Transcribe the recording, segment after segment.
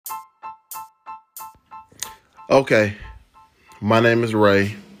Okay, my name is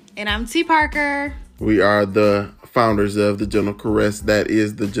Ray. And I'm T. Parker. We are the founders of The Gentle Caress. That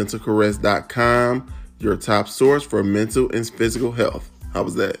is thegentlecaress.com, your top source for mental and physical health. How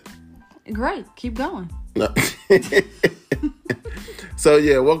was that? Great. Keep going. No.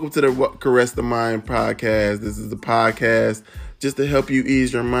 So, welcome to the Caress the Mind podcast. This is the podcast just to help you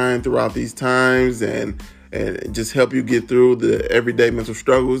ease your mind throughout these times and just help you get through the everyday mental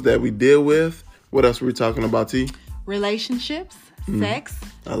struggles that we deal with. What else were we talking about, T? Relationships, sex,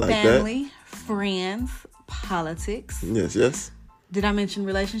 I like family, friends, politics. Yes. Did I mention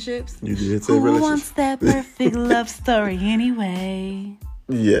relationships? You did say Who relationships. wants that perfect love story anyway?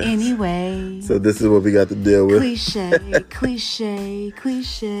 Yes. Anyway. So this is what we got to deal with. Cliche.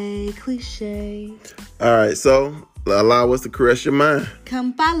 All right, so allow us to caress your mind.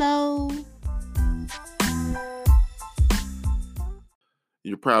 Come follow.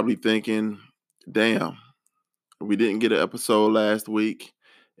 You're probably thinking, damn, we didn't get an episode last week,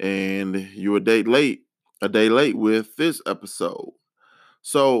 and you're a day late with this episode.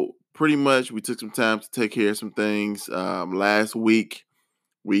 So pretty much we took some time to take care of some things. Last week,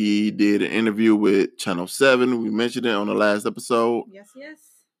 we did an interview with Channel 7. We mentioned it on the last episode. Yes.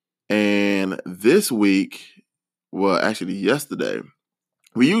 And this week, well, actually yesterday,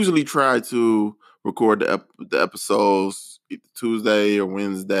 we usually try to record the episodes either Tuesday or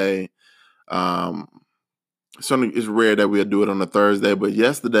Wednesday. It's rare that we'll do it on a Thursday, but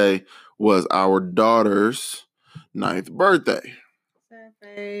yesterday was our daughter's 9th birthday. Sad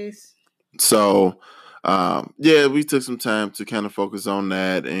face. So, we took some time to kind of focus on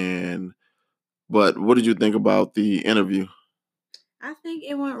that. But what did you think about the interview? I think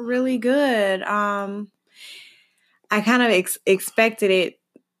it went really good. I kind of expected it.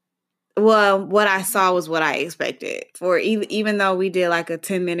 Well, what I saw was what I expected. For even though we did like a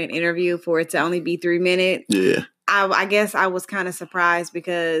 10-minute interview, for it to only be 3 minutes. Yeah. I guess I was kind of surprised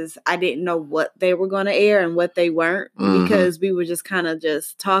because I didn't know what they were going to air and what they weren't, because we were just kind of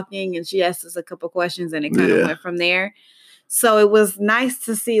just talking, and she asked us a couple questions and it kind of went from there. So it was nice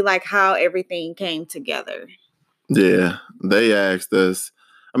to see like how everything came together. Yeah, they asked us.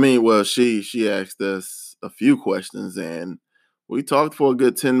 She asked us a few questions, and we talked for a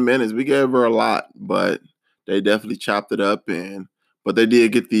good 10 minutes. We gave her a lot, but they definitely chopped it up, but they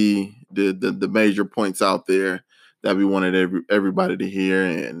did get the major points out there that we wanted everybody to hear.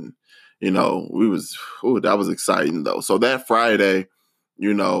 And that was exciting though. So that Friday,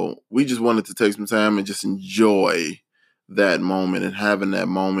 we just wanted to take some time and just enjoy that moment and having that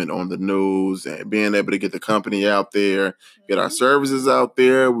moment on the news and being able to get the company out there, get our services out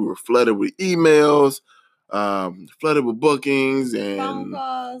there. We were flooded with emails, flooded with bookings and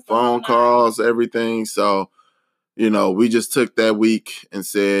phone calls, everything. So, we just took that week and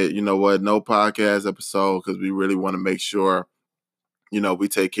said, you know what, no podcast episode, because we really want to make sure, we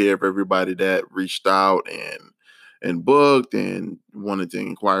take care of everybody that reached out and booked and wanted to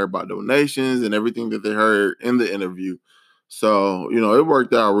inquire about donations and everything that they heard in the interview. So, it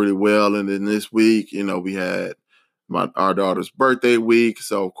worked out really well. And then this week, we had our daughter's birthday week.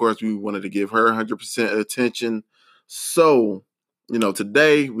 So, of course, we wanted to give her 100% attention. So,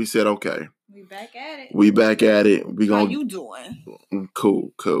 today we said, okay. We back at it. How you doing?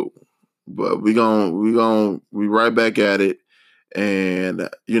 Cool. But we right back at it. And,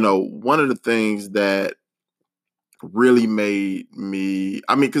 one of the things that really made me,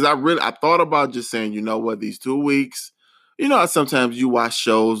 because I thought about just saying, you know what, these 2 weeks, sometimes you watch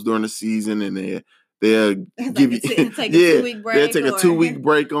shows during the season and they'll give you take a 2-week break. They'll take a 2-week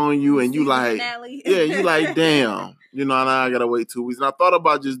break on you, and you like, you like, damn, now I gotta wait 2 weeks. And I thought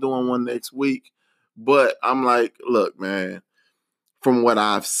about just doing one next week, but I'm like, look, man, from what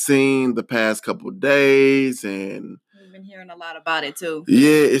I've seen the past couple of days, and we've been hearing a lot about it too.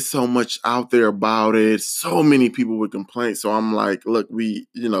 Yeah, it's so much out there about it. So many people with complaints. So I'm like, look,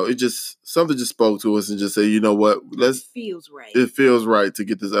 something just spoke to us and just say, you know what, it feels right. It feels right to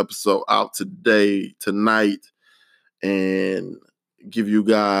get this episode out tonight, and give you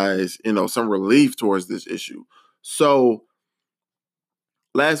guys, some relief towards this issue. So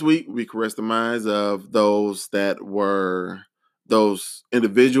last week we caressed the minds of those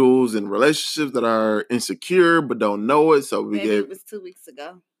individuals in relationships that are insecure but don't know it. So it was 2 weeks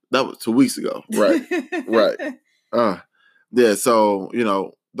ago. That was 2 weeks ago, right? Right. So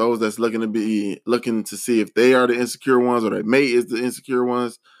those that's looking to see if they are the insecure ones or their mate is the insecure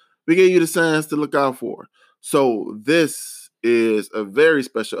ones. We gave you the signs to look out for. So this is a very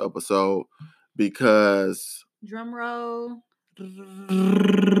special episode because drum roll.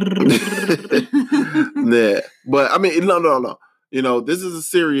 Yeah, but no. this is a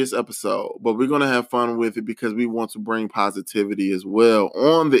serious episode, but we're going to have fun with it because we want to bring positivity as well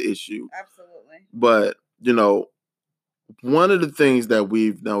on the issue. Absolutely. But, one of the things that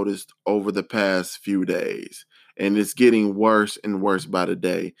we've noticed over the past few days, and it's getting worse and worse by the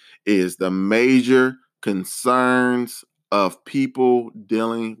day, is the major concerns of people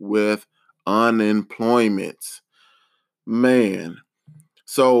dealing with unemployment. Man.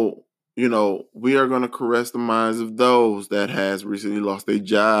 So, we are going to caress the minds of those that has recently lost their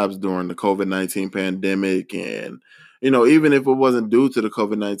jobs during the COVID-19 pandemic. And, even if it wasn't due to the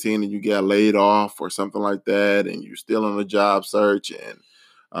COVID-19 and you got laid off or something like that, and you're still on a job search and,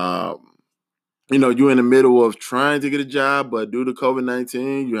 you're in the middle of trying to get a job, but due to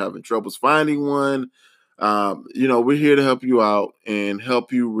COVID-19, you're having troubles finding one. We're here to help you out and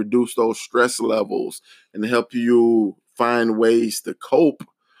help you reduce those stress levels and help you find ways to cope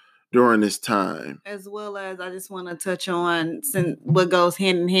during this time. As well as I just want to touch on what goes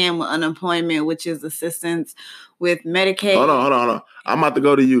hand in hand with unemployment, which is assistance with Medicaid. Hold on. I'm about to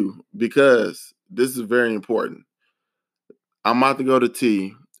go to you because this is very important. I'm about to go to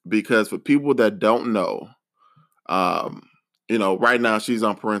T because for people that don't know, right now she's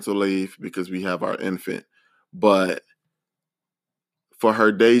on parental leave because we have our infant. But for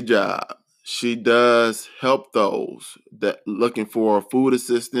her day job, she does help those that looking for food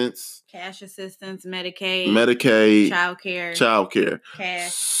assistance, cash assistance, Medicaid, childcare,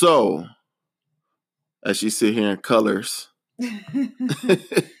 cash. So, as she sit here in colors,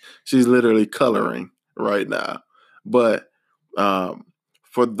 she's literally coloring right now. But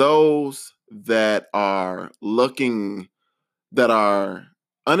for those that are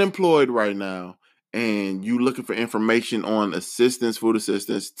unemployed right now, and you looking for information on assistance, food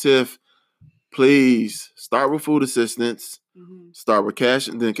assistance, Tiff, please start with food assistance. Mm-hmm. Start with cash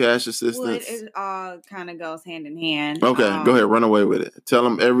and then cash assistance. Well, it all kind of goes hand in hand. Okay, go ahead, run away with it. Tell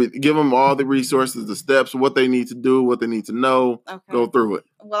them give them all the resources, the steps, what they need to do, what they need to know. Okay. Go through it.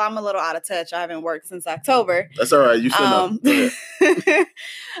 Well, I'm a little out of touch. I haven't worked since October. That's all right. You still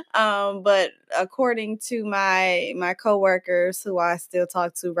know. But according to my coworkers who I still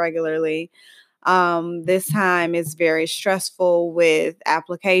talk to regularly, this time is very stressful with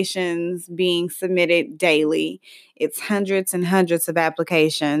applications being submitted daily. It's hundreds and hundreds of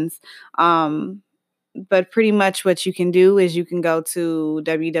applications. But pretty much what you can do is you can go to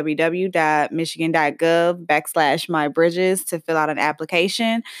www.michigan.gov/mybridges to fill out an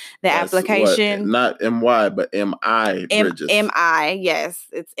application. That's application, not MY, but MI Bridges. MI, yes,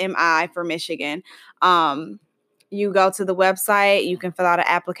 it's MI for Michigan. You go to the website, you can fill out an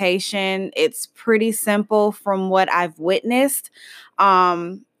application. It's pretty simple from what I've witnessed.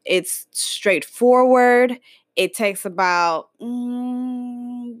 It's straightforward. It takes about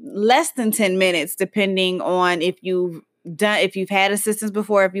less than 10 minutes, depending on if you've had assistance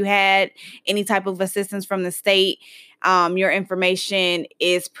before, if you had any type of assistance from the state. Your information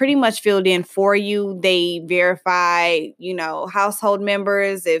is pretty much filled in for you. They verify, household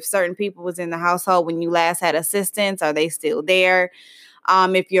members. If certain people was in the household when you last had assistance, are they still there?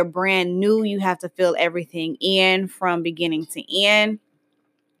 If you're brand new, you have to fill everything in from beginning to end.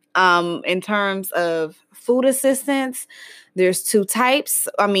 In terms of food assistance, there's two types.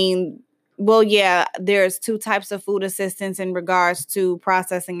 There's two types of food assistance in regards to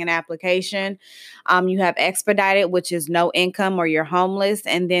processing an application. You have expedited, which is no income or you're homeless.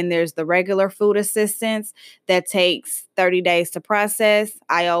 And then there's the regular food assistance that takes 30 days to process.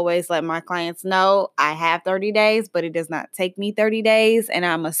 I always let my clients know I have 30 days, but it does not take me 30 days. And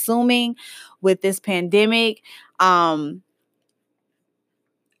I'm assuming with this pandemic,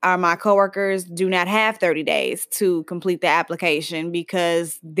 my coworkers do not have 30 days to complete the application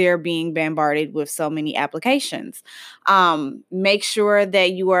because they're being bombarded with so many applications. Make sure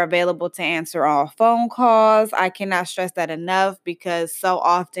that you are available to answer all phone calls. I cannot stress that enough because so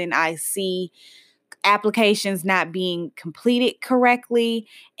often I see applications not being completed correctly,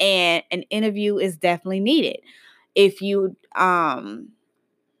 and an interview is definitely needed. If you have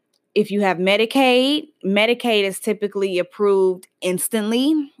Medicaid is typically approved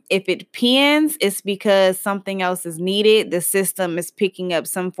instantly. If it pens, it's because something else is needed. The system is picking up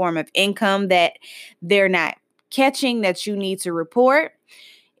some form of income that they're not catching that you need to report.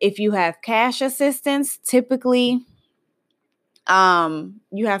 If you have cash assistance, typically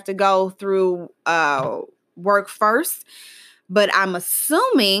you have to go through work first. But I'm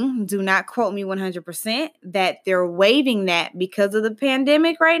assuming, do not quote me 100%, that they're waiving that because of the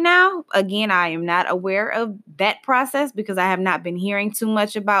pandemic right now. Again, I am not aware of that process because I have not been hearing too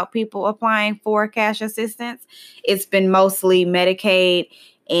much about people applying for cash assistance. It's been mostly Medicaid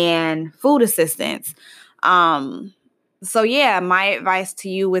and food assistance. So yeah, my advice to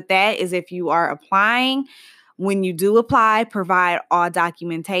you with that is if you are applying, when you do apply, provide all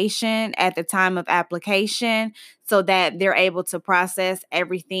documentation at the time of application so that they're able to process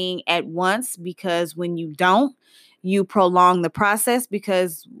everything at once, because when you don't, you prolong the process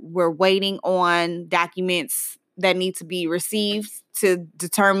because we're waiting on documents that need to be received to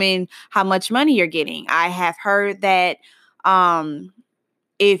determine how much money you're getting. I have heard that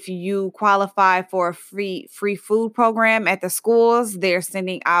if you qualify for a free food program at the schools, they're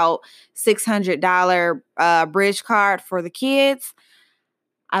sending out $600 bridge card for the kids.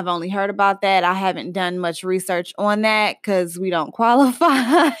 I've only heard about that. I haven't done much research on that because we don't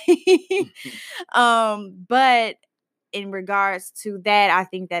qualify. But in regards to that, I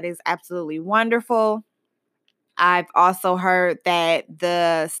think that is absolutely wonderful. I've also heard that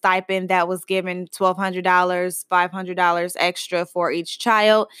the stipend that was given, $1,200, $500 extra for each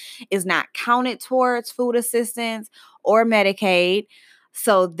child, is not counted towards food assistance or Medicaid.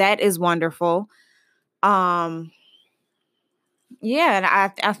 So that is wonderful. Yeah, and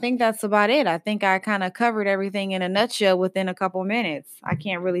I think that's about it. I think I kind of covered everything in a nutshell within a couple minutes. I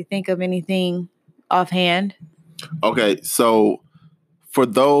can't really think of anything offhand. Okay, so for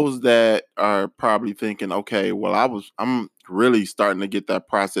those that are probably thinking, okay, well, I'm really starting to get that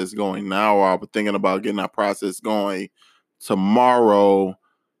process going now, or I was thinking about getting that process going tomorrow.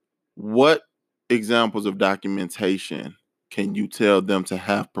 What examples of documentation can you tell them to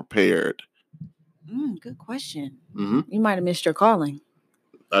have prepared? Good question. Mm-hmm. You might have missed your calling.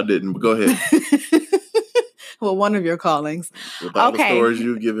 I didn't, but go ahead. Well, one of your callings. With all the stories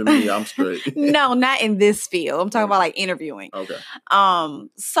you've given me, I'm straight. No, not in this field. I'm talking about like interviewing. Okay.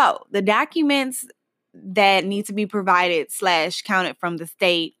 So the documents that need to be provided / counted from the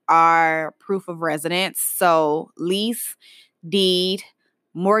state are proof of residence. So lease, deed,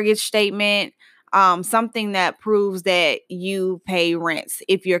 mortgage statement, something that proves that you pay rents.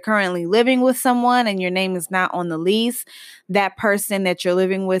 If you're currently living with someone and your name is not on the lease, that person that you're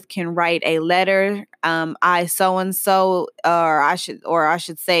living with can write a letter. I so and so, or I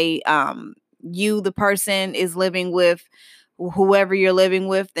should say, you, the person, is living with whoever you're living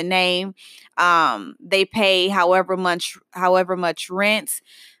with, the name. They pay however much rent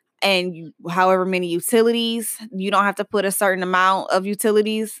and however many utilities. You don't have to put a certain amount of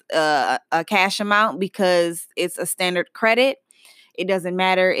utilities, a cash amount, because it's a standard credit. It doesn't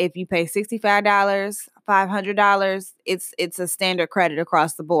matter if you pay $65, $500. It's a standard credit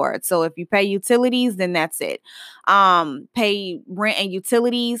across the board. So if you pay utilities, then that's it. Pay rent and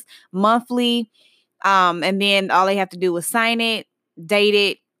utilities monthly. And then all they have to do is sign it, date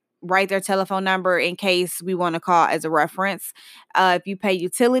it, write their telephone number in case we want to call as a reference. If you pay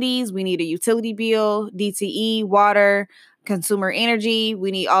utilities, we need a utility bill, DTE, water, consumer energy.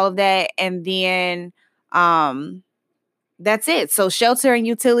 We need all of that. And then that's it. So shelter and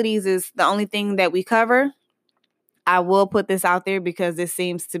utilities is the only thing that we cover. I will put this out there because this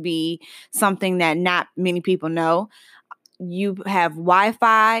seems to be something that not many people know. You have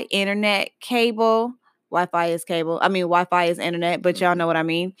Wi-Fi, internet, cable. Wi-Fi is cable. I mean, Wi-Fi is internet, but y'all know what I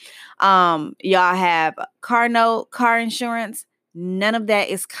mean. Y'all have car note, car insurance. None of that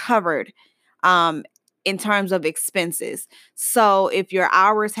is covered in terms of expenses. So if your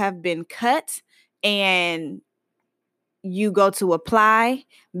hours have been cut and you go to apply,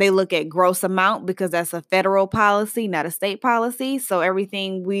 they look at gross amount because that's a federal policy, not a state policy. So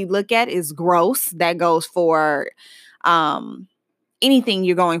everything we look at is gross. That goes for anything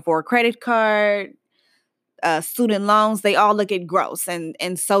you're going for, credit card, student loans. They all look at gross,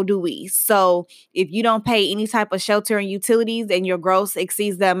 and so do we. So if you don't pay any type of shelter and utilities and your gross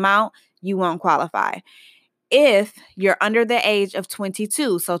exceeds the amount, you won't qualify. If you're under the age of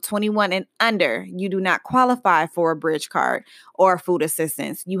 22, so 21 and under, you do not qualify for a bridge card or food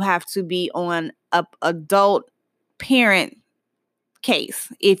assistance. You have to be on an adult parent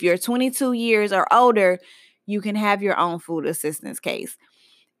case. If you're 22 years or older, you can have your own food assistance case.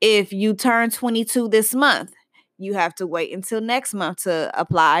 If you turn 22 this month, you have to wait until next month to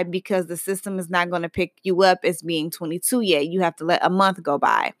apply because the system is not going to pick you up as being 22 yet. You have to let a month go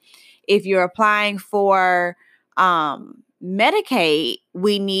by. If you're applying for Medicaid,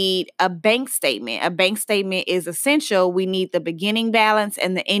 we need a bank statement. A bank statement is essential. We need the beginning balance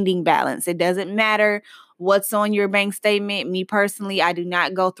and the ending balance. It doesn't matter what's on your bank statement. Me personally, I do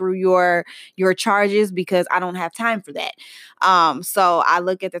not go through your charges because I don't have time for that. So I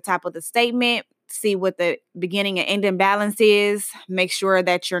look at the top of the statement, see what the beginning and ending balance is, make sure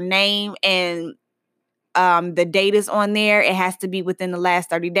that your name and the date is on there. It has to be within the last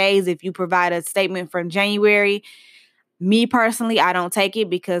 30 days. If you provide a statement from January, Me personally, I don't take it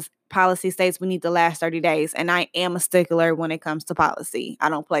because policy states we need to last 30 days. And I am a stickler when it comes to policy. I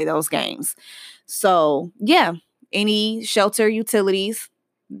don't play those games. So, yeah, any shelter utilities,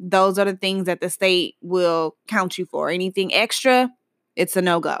 those are the things that the state will count you for. Anything extra, it's a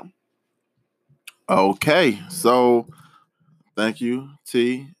no-go. Okay. So, thank you,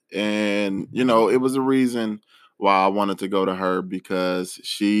 T. And, it was a reason why I wanted to go to her, because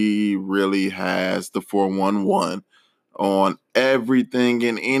she really has the 411 on everything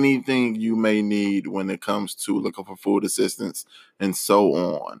and anything you may need when it comes to looking for food assistance and so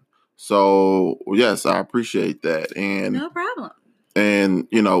on. So, yes, I appreciate that. And no problem. And,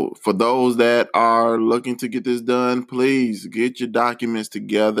 for those that are looking to get this done, please get your documents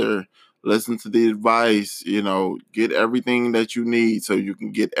together, listen to the advice, get everything that you need so you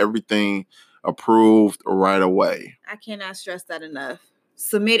can get everything approved right away. I cannot stress that enough.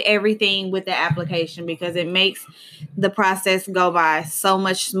 Submit everything with the application because it makes the process go by so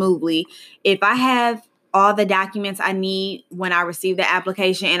much smoothly. If I have all the documents I need when I receive the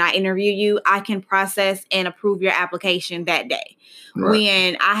application and I interview you, I can process and approve your application that day. Right.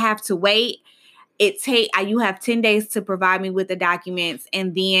 When I have to wait, you have 10 days to provide me with the documents,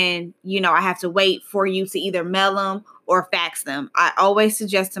 and then, I have to wait for you to either mail them or fax them. I always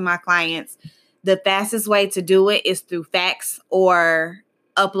suggest to my clients, the fastest way to do it is through fax or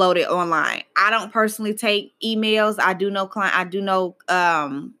upload it online. I don't personally take emails. I do know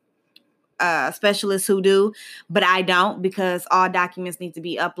specialists who do, but I don't, because all documents need to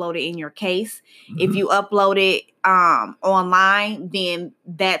be uploaded in your case. Mm-hmm. If you upload it online, then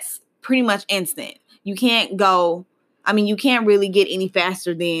that's pretty much instant. You can't really get any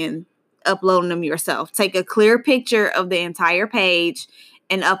faster than uploading them yourself. Take a clear picture of the entire page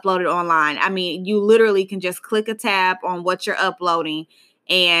and upload it online. You literally can just click a tab on what you're uploading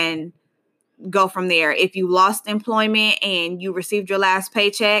and go from there. If you lost employment and you received your last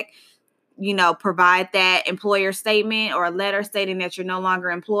paycheck, provide that employer statement or a letter stating that you're no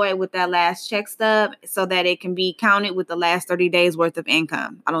longer employed with that last check stub so that it can be counted with the last 30 days worth of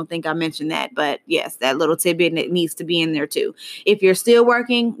income. I don't think I mentioned that, but yes, that little tidbit needs to be in there too. If you're still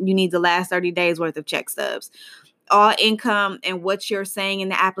working, you need the last 30 days worth of check stubs. All income and what you're saying in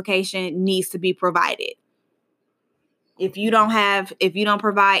the application needs to be provided. If you don't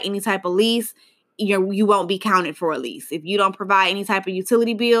provide any type of lease, you won't be counted for a lease. If you don't provide any type of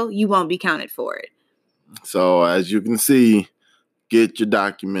utility bill, you won't be counted for it. So as you can see, get your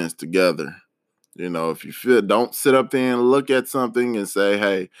documents together. If you feel, don't sit up there and look at something and say,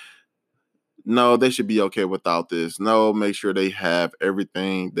 hey, no, they should be okay without this. No, make sure they have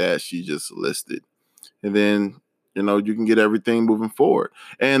everything that she just listed. And then, you can get everything moving forward.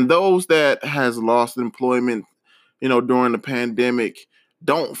 And those that has lost employment, during the pandemic,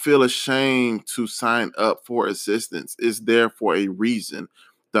 don't feel ashamed to sign up for assistance. It's there for a reason.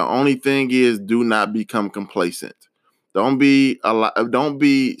 The only thing is, do not become complacent. Don't be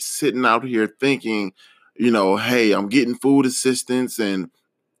sitting out here thinking, hey, I'm getting food assistance and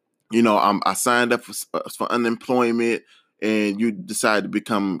I signed up for unemployment, and you decide to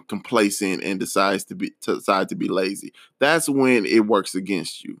become complacent and decide to be lazy. That's when it works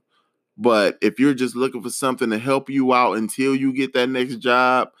against you. But if you're just looking for something to help you out until you get that next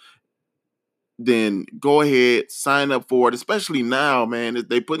job, then go ahead, sign up for it. Especially now, man,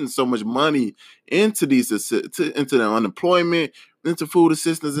 they're putting so much money into into the unemployment, into food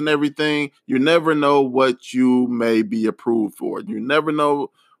assistance and everything. You never know what you may be approved for. You never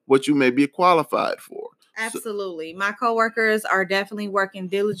know what you may be qualified for. Absolutely. My coworkers are definitely working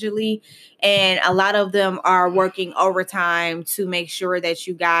diligently, and a lot of them are working overtime to make sure that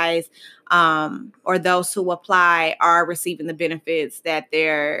you guys or those who apply are receiving the benefits that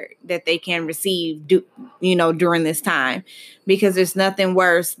they can receive during this time, because there's nothing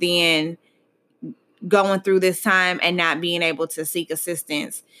worse than going through this time and not being able to seek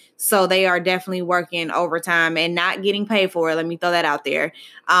assistance. So they are definitely working overtime and not getting paid for it. Let me throw that out there,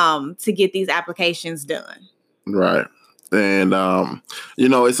 to get these applications done. Right. And,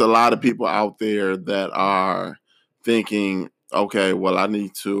 it's a lot of people out there that are thinking, okay, well, I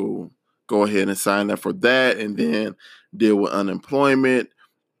need to go ahead and sign up for that and then deal with unemployment.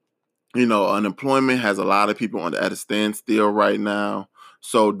 Unemployment has a lot of people at a standstill right now.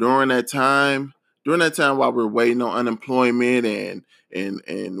 So during that time while we're waiting on unemployment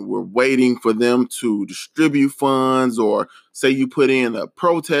and we're waiting for them to distribute funds, or say you put in a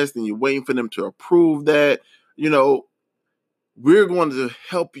protest and you're waiting for them to approve that, we're going to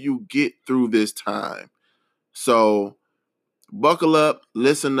help you get through this time. So buckle up,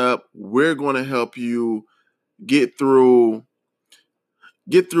 listen up. We're going to help you get through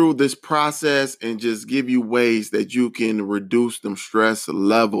get through this process and just give you ways that you can reduce them stress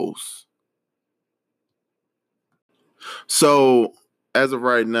levels. So as of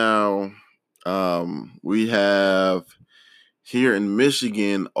right now, we have here in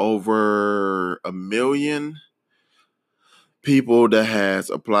Michigan over 1 million people that has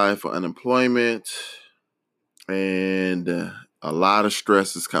applied for unemployment, and a lot of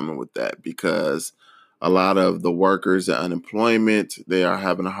stress is coming with that because a lot of the workers at unemployment, they are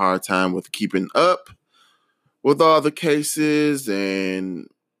having a hard time with keeping up with all the cases and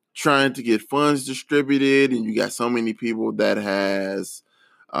trying to get funds distributed. And you got so many people that has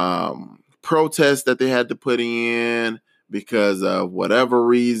protests that they had to put in because of whatever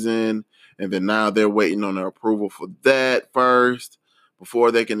reason. And then now they're waiting on their approval for that first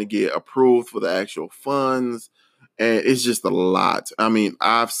before they can get approved for the actual funds. And it's just a lot. I mean,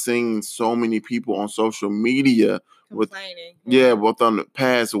 I've seen so many people on social media complaining. Within the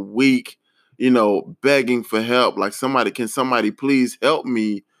past week, begging for help. Like, can somebody please help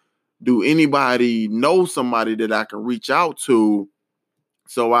me? Do anybody know somebody that I can reach out to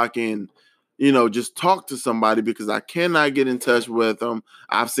so I can, just talk to somebody, because I cannot get in touch with them.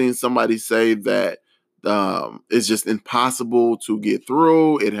 I've seen somebody say that it's just impossible to get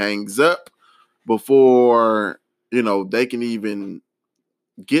through. It hangs up before, they can even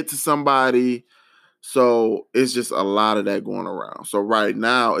get to somebody. So it's just a lot of that going around. So right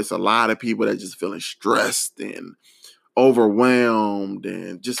now, it's a lot of people that just feeling stressed and overwhelmed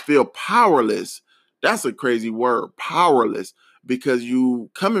and just feel powerless. That's a crazy word, powerless, because you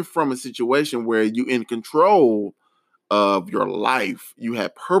coming from a situation where you in control of your life. You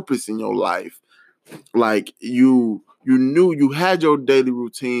had purpose in your life. Like you knew you had your daily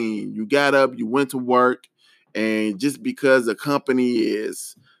routine. You got up, you went to work, and just because the company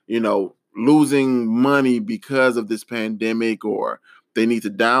is, losing money because of this pandemic, or they need to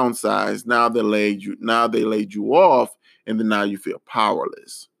downsize, now they laid you off, and then now you feel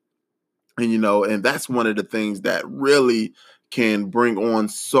powerless. And that's one of the things that really can bring on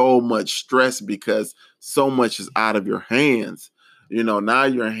so much stress, because so much is out of your hands. Now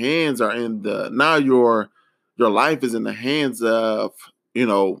your hands are now your life is in the hands of,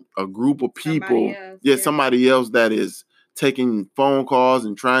 a group of people. Somebody else that is taking phone calls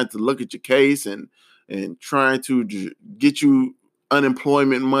and trying to look at your case and trying to get you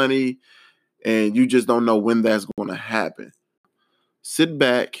unemployment money, and you just don't know when that's going to happen. Sit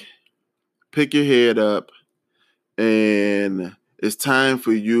back, pick your head up, and it's time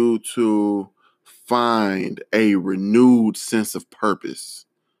for you to find a renewed sense of purpose.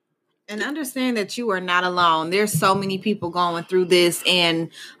 And understand that you are not alone. There's so many people going through this, and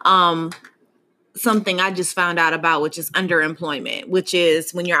something I just found out about, which is underemployment, which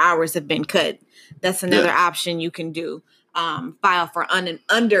is when your hours have been cut. That's another option you can do. File for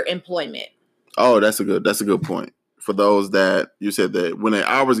underemployment. Oh, that's a good point. For those that you said that when their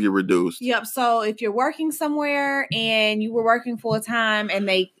hours get reduced. Yep. So if you're working somewhere and you were working full time and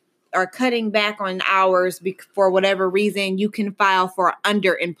they are cutting back on hours for whatever reason, you can file for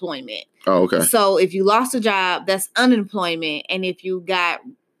underemployment. Oh, okay. So if you lost a job, that's unemployment. And if you got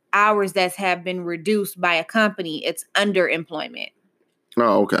hours that have been reduced by a company, it's underemployment.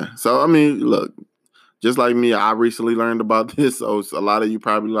 Oh, okay. So, I mean, look, just like me, I recently learned about this. So a lot of you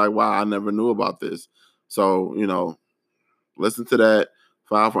probably like, wow, I never knew about this. So, listen to that.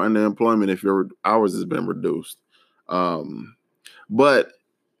 File for underemployment if your hours has been reduced. But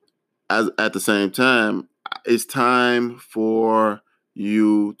at the same time, it's time for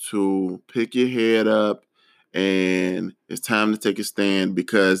you to pick your head up, and it's time to take a stand,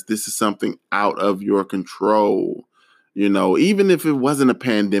 because this is something out of your control. Even if it wasn't a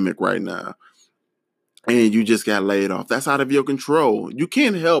pandemic right now and you just got laid off, that's out of your control. You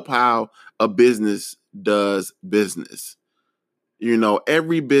can't help how a business does business.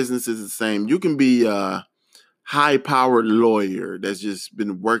 Every business is the same. You can be a high-powered lawyer that's just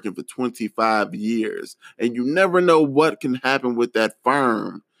been working for 25 years, and you never know what can happen with that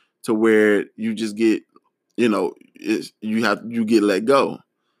firm to where you just get, you get let go.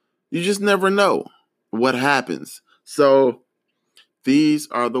 You just never know what happens. So these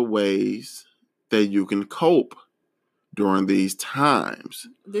are the ways that you can cope during these times.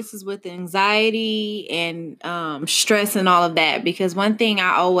 This is with anxiety and stress and all of that, because one thing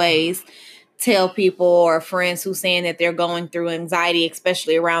I always tell people or friends who saying that they're going through anxiety,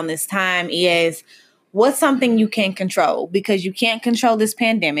 especially around this time, is what's something you can control, because you can't control this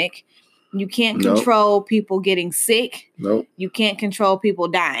pandemic. You can't control people getting sick. Nope. You can't control people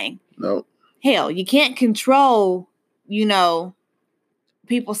dying. Nope. Hell, you can't control,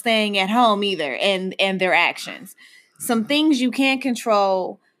 people staying at home either and their actions. some things you can't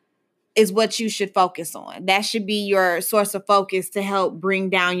control is what you should focus on. That should be your source of focus to help bring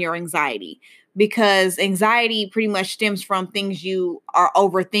down your anxiety, because anxiety pretty much stems from things you are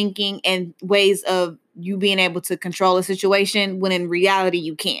overthinking and ways of you being able to control a situation when in reality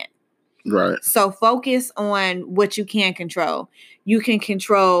you can't. Right. So focus on what you can control. You can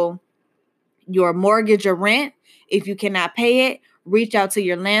control your mortgage or rent. If you cannot pay it, reach out to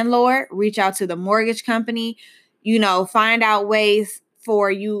your landlord, reach out to the mortgage company, find out ways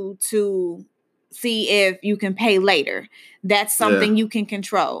for you to see if you can pay later. That's something you can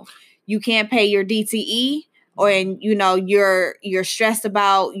control. You can't pay your DTE, or you're stressed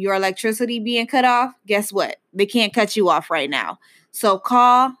about your electricity being cut off. Guess what? They can't cut you off right now. So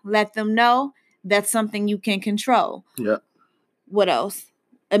call, let them know. That's something you can control. Yeah. What else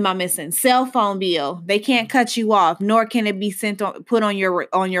am I missing? Cell phone bill. They can't cut you off, nor can it be put on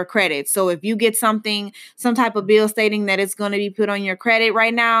your credit. So if you get some type of bill stating that it's going to be put on your credit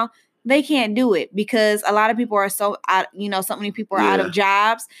right now, they can't do it because a lot of people are so many people are out of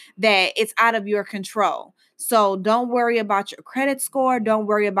jobs that it's out of your control. So don't worry about your credit score. Don't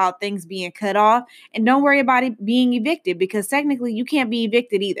worry about things being cut off, and don't worry about it being evicted, because technically you can't be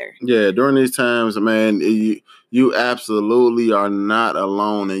evicted either. Yeah, during these times, man, you absolutely are not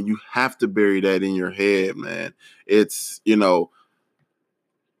alone, and you have to bury that in your head, man. It's,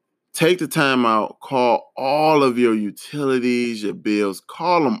 take the time out, call all of your utilities, your bills,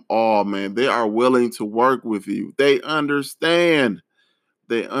 call them all, man. They are willing to work with you. They understand.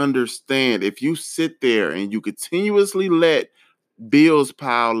 If you sit there and you continuously let bills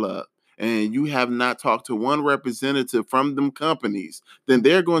pile up and you have not talked to one representative from them companies, then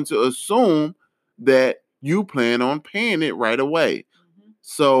they're going to assume that you plan on paying it right away. Mm-hmm.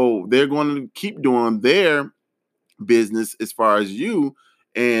 So they're going to keep doing their business as far as you,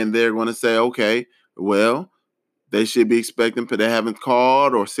 and they're going to say, okay, well, they should be expecting, but they haven't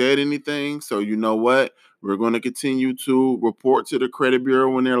called or said anything. So you know what? We're going to continue to report to the credit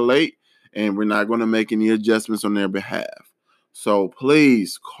bureau when they're late, and we're not going to make any adjustments on their behalf. So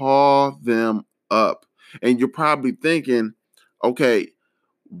please call them up. And you're probably thinking, okay,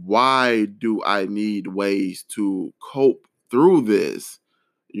 why do I need ways to cope through this?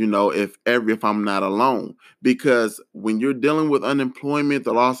 If I'm not alone, because when you're dealing with unemployment,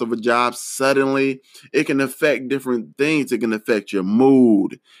 the loss of a job suddenly, it can affect different things. It can affect your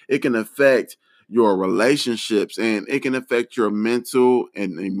mood. It can affect your relationships, and it can affect your mental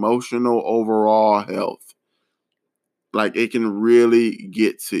and emotional overall health. Like, it can really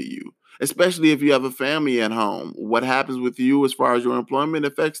get to you, especially if you have a family at home. What happens with you as far as your employment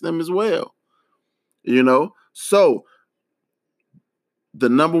affects them as well. So the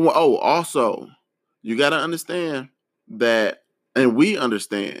number one, also, you got to understand that, and we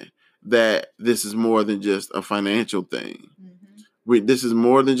understand that this is more than just a financial thing. Mm-hmm. This is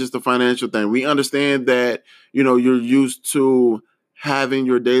more than just a financial thing. We understand that, you're used to having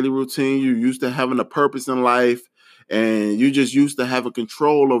your daily routine. You're used to having a purpose in life, and you just used to have a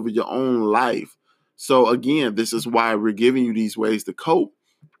control over your own life. So again, this is why we're giving you these ways to cope,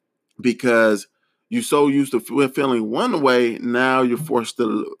 because you're so used to feeling one way, now you're forced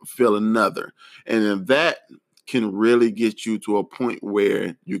to feel another. And then that can really get you to a point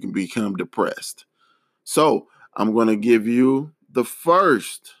where you can become depressed. So I'm going to give you the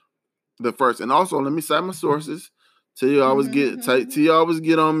first. And also, let me cite my sources. You always get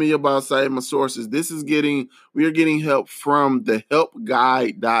on me about citing my sources. We are getting help from the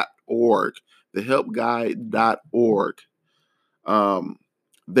helpguide.org. The helpguide.org.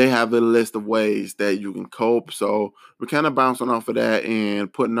 They have a list of ways that you can cope. So we're kind of bouncing off of that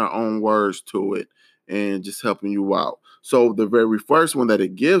and putting our own words to it and just helping you out. So the very first one that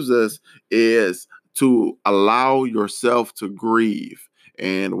it gives us is to allow yourself to grieve.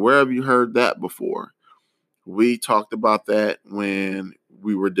 And where have you heard that before? We talked about that when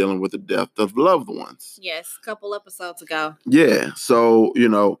we were dealing with the death of loved ones. Yes, a couple episodes ago. Yeah. So,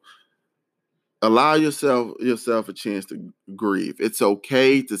 allow yourself a chance to grieve. It's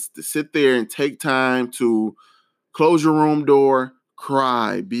okay to sit there and take time to close your room door,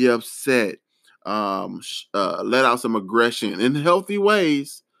 cry, be upset, let out some aggression in healthy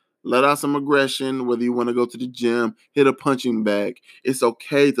ways. Let out some aggression, whether you want to go to the gym, hit a punching bag. It's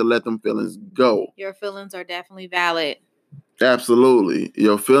okay to let them feelings go. Your feelings are definitely valid. Absolutely.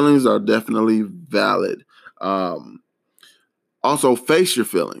 Your feelings are definitely valid. Also, face your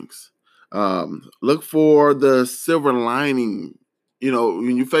feelings. Look for the silver lining.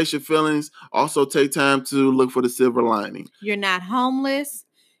 When you face your feelings, also take time to look for the silver lining. You're not homeless.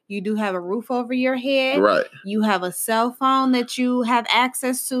 You do have a roof over your head. Right. You have a cell phone that you have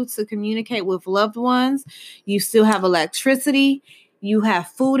access to communicate with loved ones. You still have electricity. You have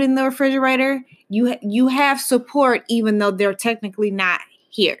food in the refrigerator. You have support even though they're technically not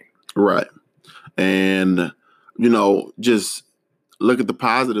here. Right. And, just look at the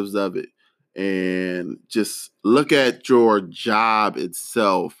positives of it and just look at your job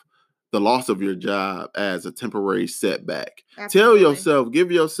itself, the loss of your job, as a temporary setback. Absolutely.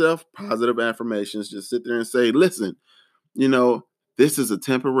 Give yourself positive affirmations. Just sit there and say, listen, this is a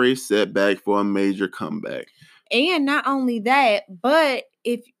temporary setback for a major comeback. And not only that, but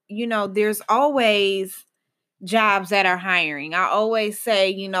if, there's always jobs that are hiring. I always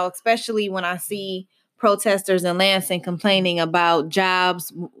say, especially when I see protesters in Lansing complaining about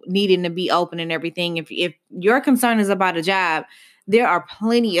jobs needing to be open and everything. If your concern is about a job, there are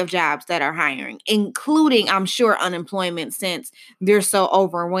plenty of jobs that are hiring, including, I'm sure, unemployment, since they're so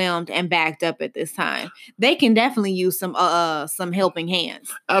overwhelmed and backed up at this time. They can definitely use some helping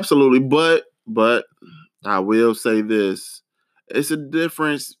hands. Absolutely. But I will say this. It's a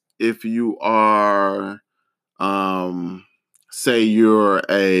difference if you are say you're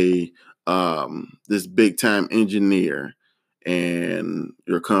a this big time engineer and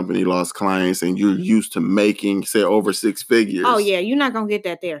your company lost clients and you're used to making, say, over 6 figures. Oh yeah, you're not gonna get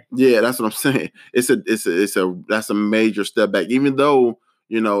that there. Yeah, that's what I'm saying. That's a major step back. Even though,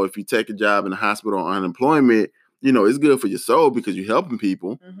 if you take a job in the hospital or unemployment, it's good for your soul because you're helping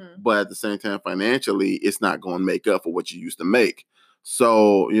people. Mm-hmm. But at the same time, financially, it's not going to make up for what you used to make.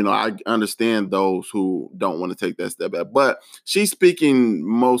 So, I understand those who don't want to take that step back. But she's speaking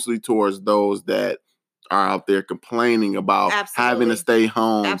mostly towards those that are out there complaining about having to stay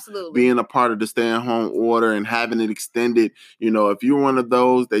home, being a part of the stay-at-home order and having it extended. If you're one of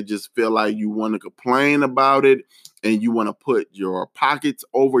those that just feel like you want to complain about it and you want to put your pockets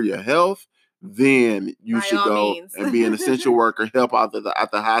over your health, then you should go and be an essential worker, help out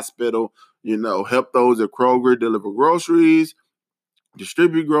at the hospital, help those at Kroger deliver groceries,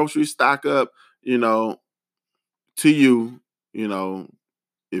 distribute groceries, stock up, to you,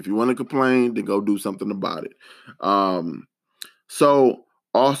 if you want to complain, then go do something about it. So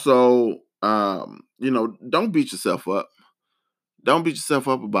also, don't beat yourself up. Don't beat yourself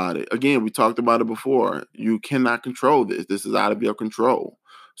up about it. Again, we talked about it before. You cannot control this. This is out of your control.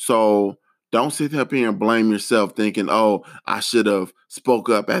 So don't sit up here and blame yourself thinking, oh, I should have spoke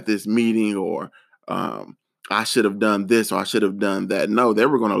up at this meeting, or I should have done this, or I should have done that. No, they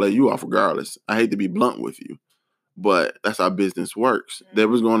were going to lay you off regardless. I hate to be blunt with you, but that's how business works. They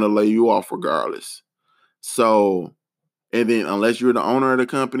was going to lay you off regardless. So, and then unless you're the owner of the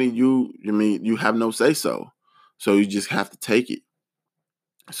company, you have no say so. So you just have to take it.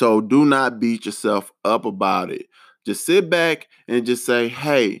 So do not beat yourself up about it. Just sit back and just say,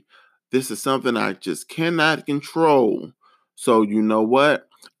 hey, this is something I just cannot control. So you know what?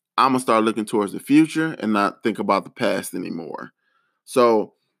 I'm going to start looking towards the future and not think about the past anymore.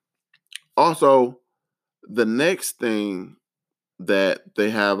 So also, the next thing that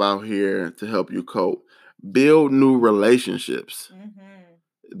they have out here to help you cope, build new relationships.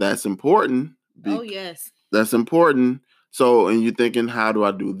 Mm-hmm. That's important. Oh, yes. That's important. So, and you're thinking, how do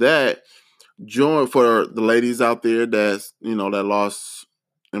I do that? Join, for the ladies out there that lost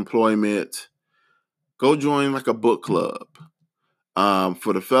employment, go join like a book club.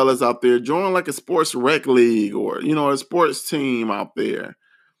 For the fellas out there, join like a sports rec league or, a sports team out there.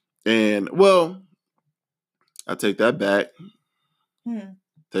 And well, I take that back.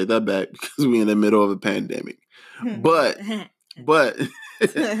 Take that back because we're in the middle of a pandemic. But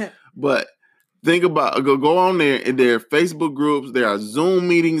think about, go on there, and there are Facebook groups, there are Zoom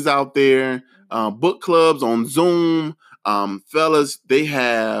meetings out there, book clubs on Zoom. Fellas, they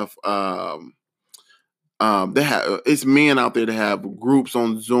have it's men out there that have groups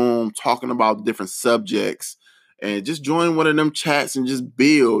on Zoom talking about different subjects, and just join one of them chats and just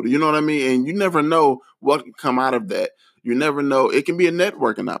build. You know what I mean? And you never know what can come out of that. You never know. It can be a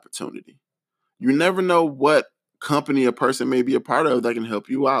networking opportunity. You never know what company a person may be a part of that can help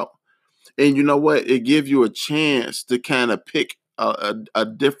you out. And you know what? It gives you a chance to kind of pick a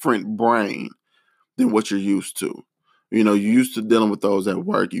different brain than what you're used to. You're used to dealing with those at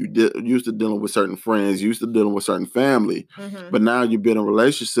work. Used to dealing with certain friends. Used to dealing with certain family. Mm-hmm. But now you're building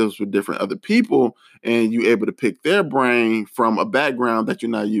relationships with different other people, and you're able to pick their brain from a background that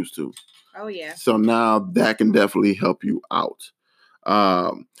you're not used to. Oh, yeah. So now that can definitely help you out.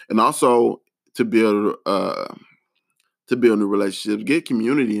 And also to build new relationships, get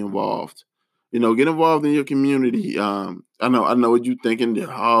community involved. Get involved in your community. I know what you're thinking.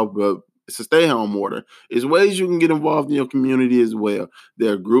 Oh, but it's a stay-home order. There's ways you can get involved in your community as well.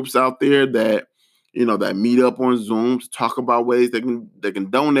 There are groups out there that, that meet up on Zoom to talk about ways they can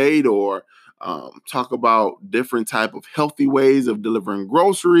donate or talk about different type of healthy ways of delivering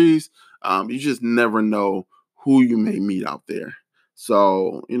groceries. You just never know who you may meet out there.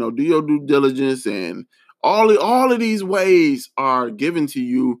 So, do your due diligence, and all of these ways are given to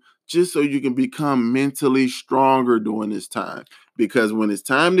you just so you can become mentally stronger during this time. Because when it's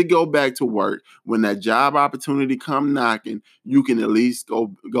time to go back to work, when that job opportunity come knocking, you can at least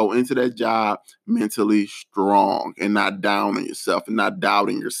go into that job mentally strong and not down on yourself and not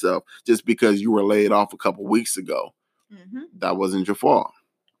doubting yourself just because you were laid off a couple weeks ago. Mm-hmm. That wasn't your fault.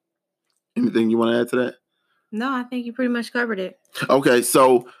 Anything you want to add to that? No, I think you pretty much covered it. Okay,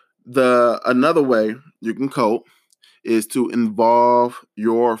 so another way you can cope is to involve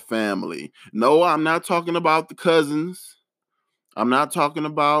your family. No, I'm not talking about the cousins. I'm not talking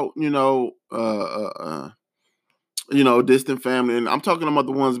about, distant family. And I'm talking about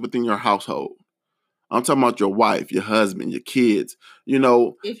the ones within your household. I'm talking about your wife, your husband, your kids,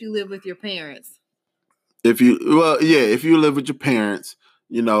 If you live with your parents. If you live with your parents,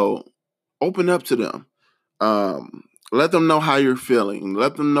 open up to them. Let them know how you're feeling.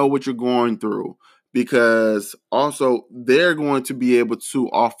 Let them know what you're going through, because also they're going to be able to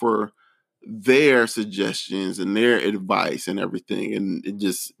offer their suggestions and their advice and everything, and it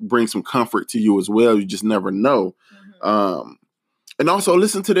just brings some comfort to you as well. You just never know. Mm-hmm. And also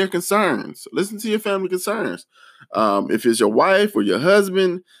listen to their concerns. Listen to your family concerns. If it's your wife or your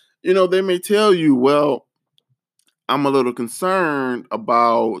husband, they may tell you, well, I'm a little concerned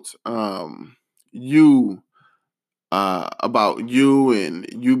about you and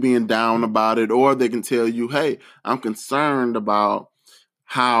you being down about it. Or they can tell you, hey, I'm concerned about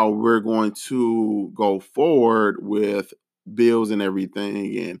how we're going to go forward with bills and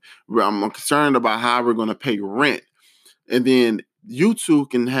everything. And I'm concerned about how we're going to pay rent. And then you two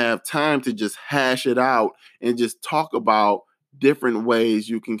can have time to just hash it out and just talk about different ways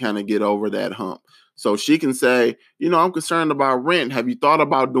you can kind of get over that hump. So she can say, I'm concerned about rent. Have you thought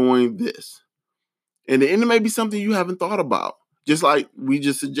about doing this? And it may be something you haven't thought about. Just like we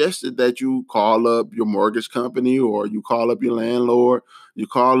just suggested that you call up your mortgage company, or you call up your landlord, you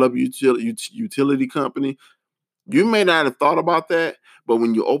call up utility company. You may not have thought about that, but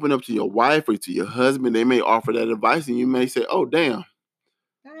when you open up to your wife or to your husband, they may offer that advice, and you may say, oh, damn.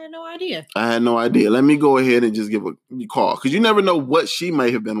 I had no idea. Let me go ahead and just give a call, because you never know what she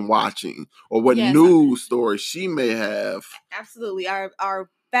may have been watching or what news story she may have. Absolutely.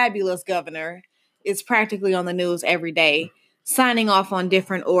 Our fabulous governor is practically on the news every day, signing off on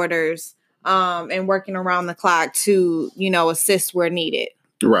different orders and working around the clock to, assist where needed.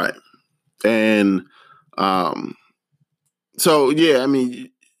 Right. And so, yeah, I mean,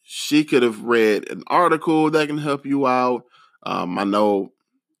 she could have read an article that can help you out. I know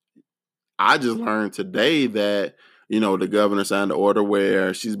I just learned today that, the governor signed an order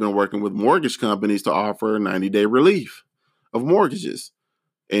where she's been working with mortgage companies to offer 90-day relief of mortgages.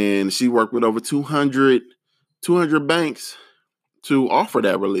 And she worked with over 200 banks to offer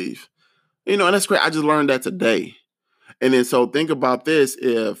that relief. And that's great. I just learned that today. And then so think about this.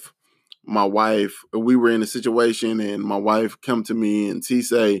 If we were in a situation and my wife come to me and she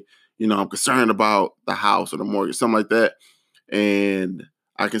say, I'm concerned about the house or the mortgage, something like that. And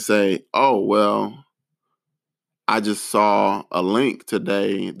I can say, oh, well, I just saw a link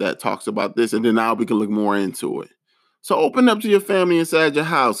today that talks about this. And then now we can look more into it. So open up to your family inside your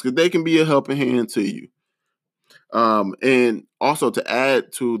house, because they can be a helping hand to you. And also to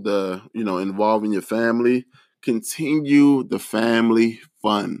add to the, involving your family, continue the family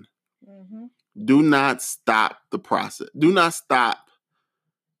fun. Mm-hmm. Do not stop the process. Do not stop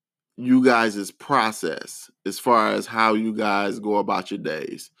you guys' process as far as how you guys go about your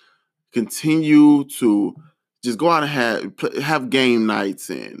days. Continue to just go out and have game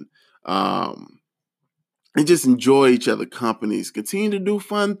nights and just enjoy each other's companies. Continue to do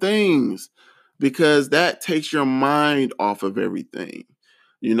fun things, because that takes your mind off of everything.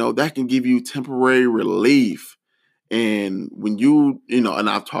 That can give you temporary relief. And when and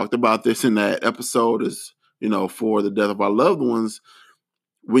I've talked about this in that episode is, for the death of our loved ones,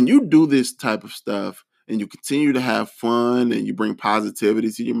 when you do this type of stuff and you continue to have fun and you bring positivity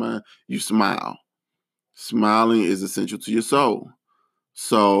to your mind, you smile. Smiling is essential to your soul.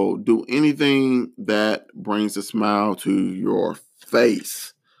 So do anything that brings a smile to your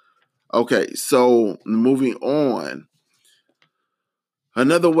face. Okay, so moving on.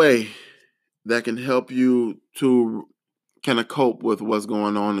 Another way that can help you to kind of cope with what's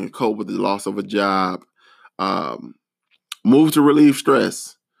going on and cope with the loss of a job, move to relieve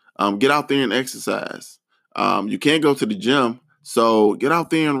stress. Get out there and exercise. You can't go to the gym, so get out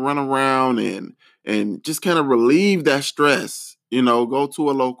there and run around and just kind of relieve that stress. Go to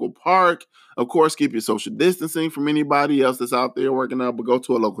a local park. Of course, keep your social distancing from anybody else that's out there working out, but go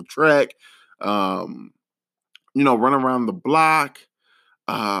to a local track. Run around the block.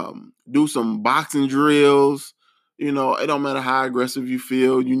 Do some boxing drills. It don't matter how aggressive you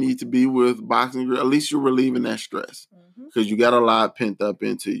feel you need to be with boxing drill. At least you're relieving that stress because you got a lot pent up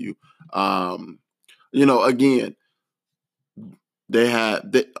into you. Again,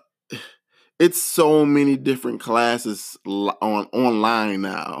 it's so many different classes online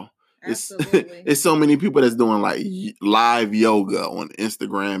now. It's so many people that's doing like live yoga on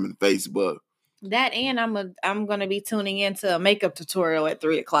Instagram and Facebook. That, and I'm gonna be tuning into a makeup tutorial at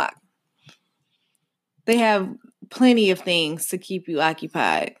 3:00. They have plenty of things to keep you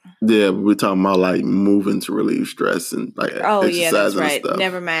occupied. Yeah, we're talking about like moving to relieve stress and like exercising that's right. and stuff.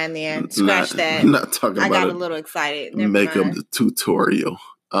 Never mind then. Scratch that. Not talking about. I got a little excited. Makeup tutorial.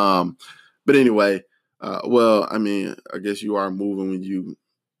 But anyway, I guess you are moving when you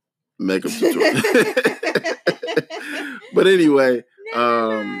makeup tutorial. But anyway,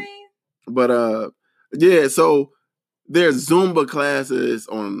 yeah, so there's Zumba classes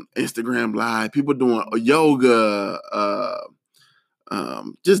on Instagram Live, people doing yoga,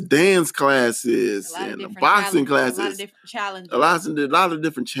 just dance classes and boxing classes. A lot of different challenges. A lot of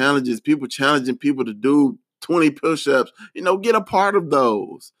different challenges. People challenging people to do 20 push-ups. Get a part of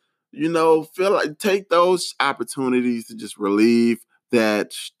those. Feel like take those opportunities to just relieve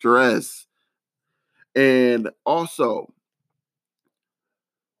that stress. And also,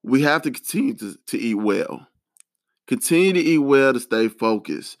 we have to continue to eat well. Continue to eat well to stay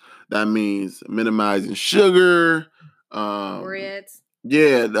focused. That means minimizing sugar. Breads.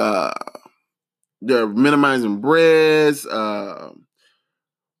 Yeah, they're minimizing breads.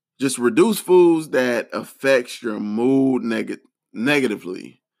 Just reduce foods that affects your mood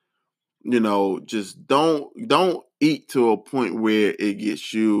negatively. Just don't eat to a point where it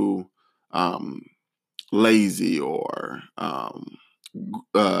gets you lazy or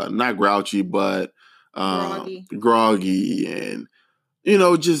not grouchy, but groggy and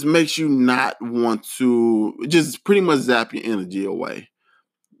just makes you not want to, just pretty much zap your energy away.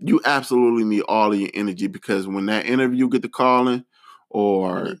 You absolutely need all of your energy because when that interview get to calling,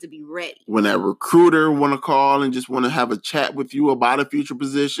 or you need to be ready. When that recruiter want to call and just want to have a chat with you about a future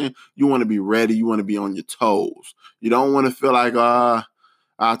position, you want to be ready. You want to be on your toes. You don't want to feel like, I'll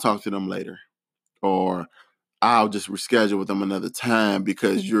talk to them later, or I'll just reschedule with them another time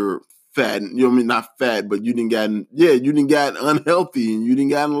because you're fat. Not fat, but you didn't get unhealthy and you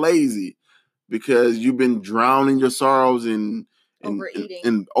didn't gotten lazy because you've been drowning your sorrows in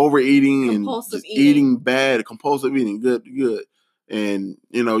overeating and just eating bad, compulsive eating. Good. And,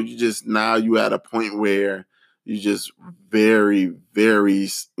 you just, now you at a point where you just very, very,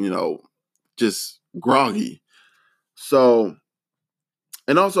 just groggy. So,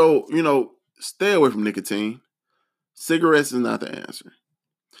 and also, stay away from nicotine. Cigarettes is not the answer.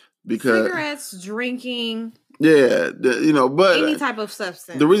 Because cigarettes, drinking. Yeah, but any type of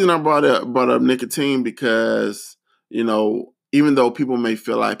substance. The reason I brought up nicotine because, even though people may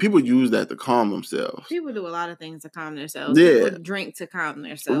feel like people use that to calm themselves. People do a lot of things to calm themselves. Yeah. People drink to calm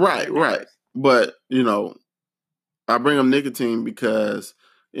themselves. Right. But, I bring up nicotine because,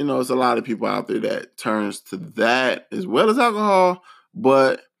 it's a lot of people out there that turns to that as well as alcohol,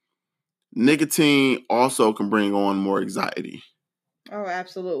 but nicotine also can bring on more anxiety. Oh,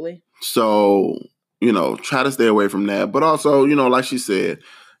 absolutely. So, try to stay away from that. But also, like she said,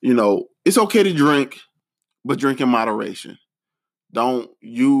 it's okay to drink, but drink in moderation. Don't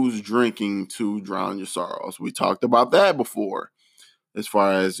use drinking to drown your sorrows. We talked about that before as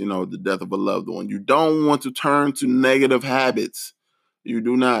far as, the death of a loved one. You don't want to turn to negative habits. You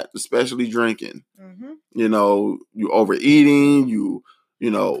do not, especially drinking. Mm-hmm. You overeating, you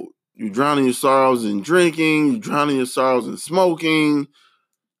drowning your sorrows in drinking, you drowning your sorrows in smoking,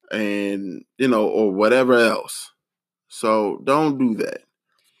 and, or whatever else. So don't do that.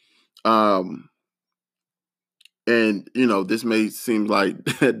 And, this may seem like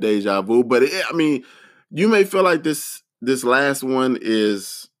deja vu, but you may feel like this last one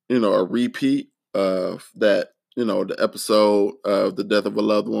is, a repeat of that, the episode of the death of a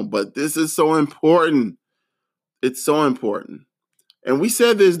loved one, but this is so important. It's so important. And we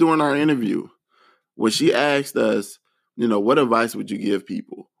said this during our interview when she asked us, what advice would you give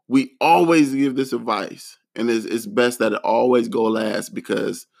people? We always give this advice, and it's best that it always go last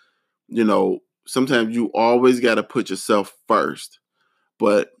because, sometimes you always got to put yourself first.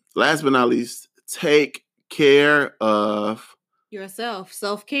 But last but not least, take care of Yourself,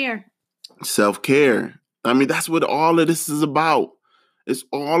 self-care. Self-care. I mean, that's what all of this is about. It's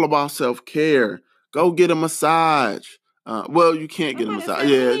all about self-care. Go get a massage. Well, you can't get a massage.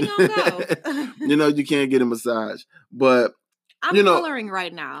 Yeah. You can't get a massage. But I'm coloring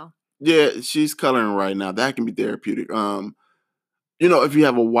right now. Yeah, she's coloring right now. That can be therapeutic. If you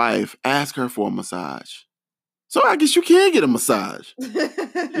have a wife, ask her for a massage. So I guess you can get a massage.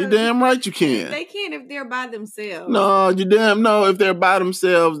 You're damn right you can. They can if they're by themselves. No, you damn no. If they're by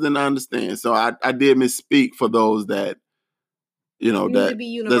themselves, then I understand. So I did misspeak for those that,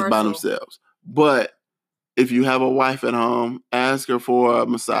 that's by themselves. But if you have a wife at home, ask her for a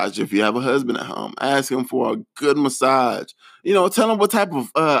massage. If you have a husband at home, ask him for a good massage. Tell him what type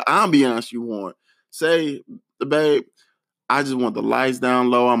of ambiance you want. Say, babe, I just want the lights down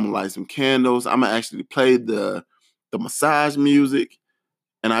low. I'm gonna light some candles. I'm gonna actually play the massage music,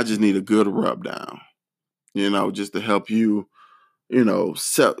 and I just need a good rub down. Just to help you,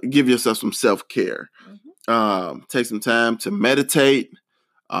 give yourself some self-care. Mm-hmm. Take some time to meditate.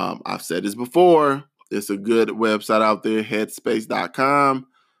 I've said this before. It's a good website out there, headspace.com.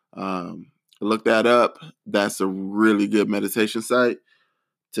 Look that up. That's a really good meditation site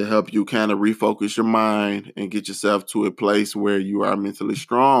to help you kind of refocus your mind and get yourself to a place where you are mentally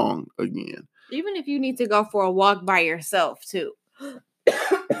strong again. Even if you need to go for a walk by yourself, too.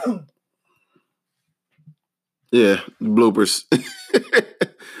 Yeah, bloopers.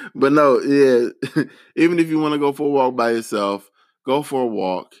 But no, yeah. Even if you want to go for a walk by yourself, go for a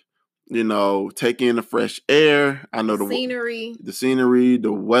walk. Take in the fresh air. I know the scenery. The scenery,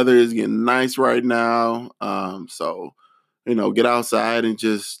 the weather is getting nice right now. So, get outside and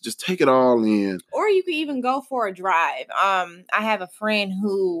just take it all in. Or you could even go for a drive. I have a friend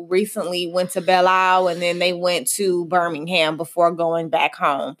who recently went to Belle Isle and then they went to Birmingham before going back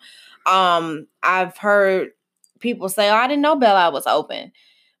home. I've heard people say, I didn't know Belle Isle was open.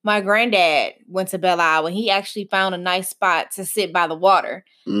 My granddad went to Belle Isle and he actually found a nice spot to sit by the water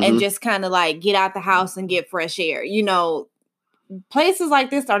and just kind of like get out the house and get fresh air. Places like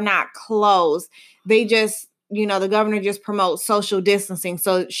this are not closed. They just, the governor just promotes social distancing.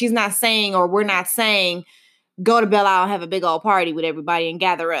 So she's not saying, or we're not saying, go to Belle Isle and have a big old party with everybody and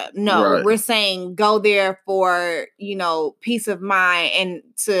gather up. No, We're saying go there for, peace of mind and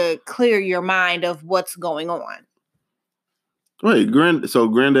to clear your mind of what's going on. Wait, so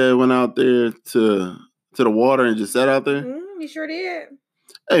granddad went out there to the water and just sat out there? He sure did.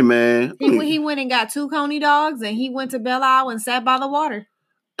 Hey, man. He went and got 2 Coney dogs and he went to Belle Isle and sat by the water.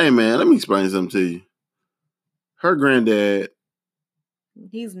 Hey, man, let me explain something to you. Her granddad.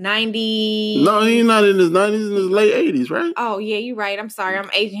 He's 90. No, he's not in his 90s, in his late 80s, right? Oh, yeah, you're right. I'm sorry. I'm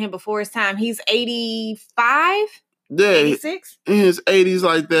aging him before his time. He's 85? Yeah. 86? In his 80s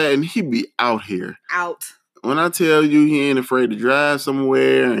like that, and he be out here. Out. When I tell you he ain't afraid to drive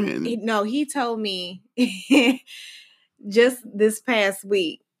somewhere. He told me just this past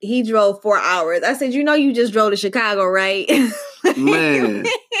week, he drove 4 hours. I said, you just drove to Chicago, right? Man.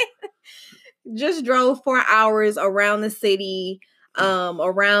 Just drove 4 hours around the city,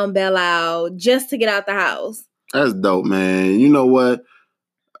 around Belle Isle, just to get out the house. That's dope, man. You know what?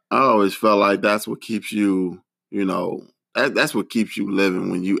 I always felt like that's what keeps you, that's what keeps you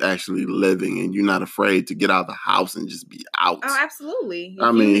living, when you actually living and you're not afraid to get out of the house and just be out. Oh, absolutely.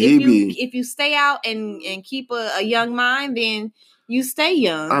 If you stay out and keep a young mind, then you stay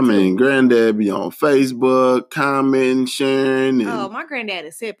young. I mean, granddad be on Facebook, commenting, sharing. Oh, my granddad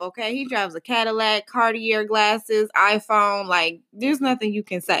is hip, okay? He drives a Cadillac, Cartier glasses, iPhone. Like, there's nothing you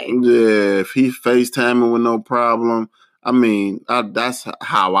can say. Yeah, if he FaceTiming with no problem. I mean, that's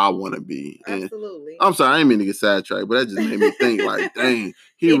how I want to be. Absolutely. I'm sorry, I didn't mean to get sidetracked, but that just made me think like, dang.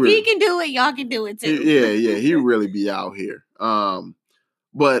 He can do it, y'all can do it too. Yeah, he really be out here.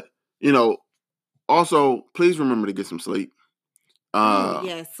 But, also, please remember to get some sleep.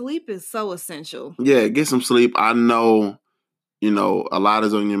 Sleep is so essential. Yeah, get some sleep. I know, a lot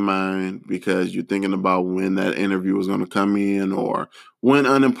is on your mind because you're thinking about when that interview is going to come in, or when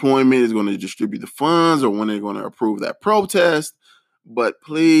unemployment is going to distribute the funds, or when they're going to approve that protest. But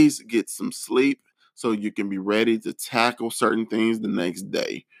please get some sleep so you can be ready to tackle certain things the next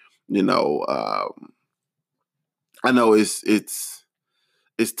day. I know it's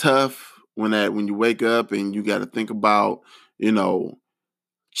tough when you wake up and you got to think about,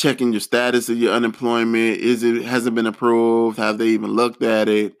 checking your status of your unemployment. Hasn't been approved? Have they even looked at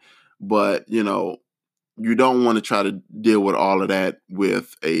it? But, you don't want to try to deal with all of that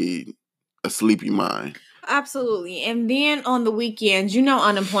with a sleepy mind. Absolutely. And then on the weekends,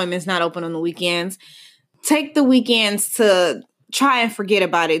 unemployment's not open on the weekends. Take the weekends to try and forget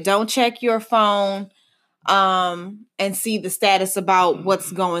about it. Don't check your phone. and see the status about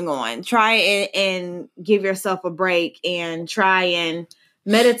what's going on. Try and give yourself a break and try and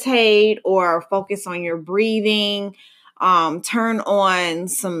meditate or focus on your breathing. Turn on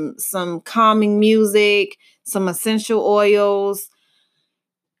some calming music, some essential oils.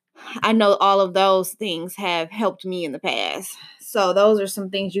 I know all of those things have helped me in the past. So those are some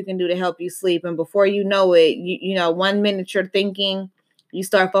things you can do to help you sleep. And before you know it, you know, 1 minute you're thinking, you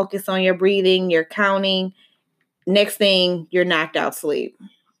start focus on your breathing, you're counting. Next thing, you're knocked out sleep.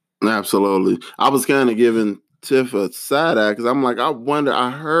 Absolutely. I was kind of giving Tiff a side eye because I'm like, I wonder,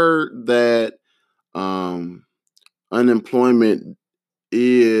 I heard that unemployment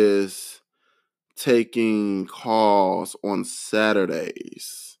is taking calls on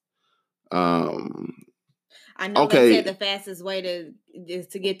Saturdays. I know they said the fastest way to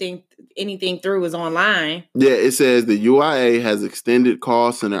get anything through is online. Yeah, it says the UIA has extended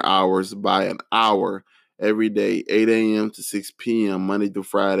call center hours by an hour every day, 8 a.m. to 6 p.m. Monday through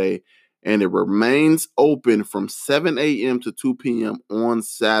Friday, and it remains open from 7 a.m. to 2 p.m. on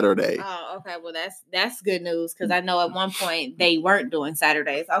Saturday. Oh, okay. Well, that's good news because I know at one point they weren't doing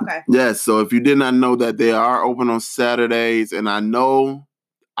Saturdays. Okay. Yes, so if you did not know that they are open on Saturdays, and I know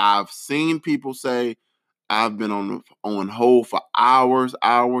I've seen people say I've been on hold for hours,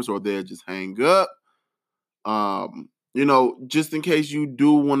 or they'll just hang up. You know, just in case you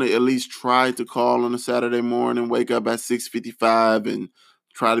do want to at least try to call on a Saturday morning, wake up at 6:55 and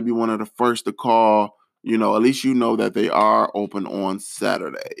try to be one of the first to call, you know, at least you know that they are open on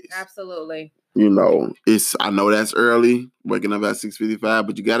Saturdays. Absolutely. You know, I know that's early, waking up at 6:55,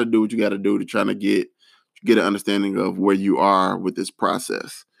 but you got to do what you got to do to try to get an understanding of where you are with this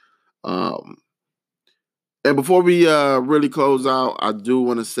process. And before we really close out, I do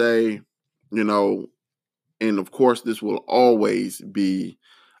want to say, you know, and of course, this will always be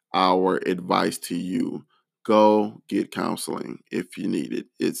our advice to you. Go get counseling if you need it.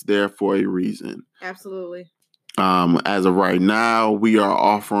 It's there for a reason. Absolutely. As of right now, we are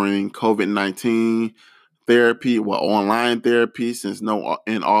offering COVID-19 therapy, online therapy, since no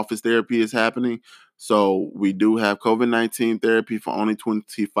in-office therapy is happening. So we do have COVID-19 therapy for only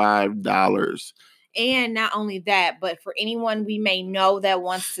 $25. And not only that, but for anyone we may know that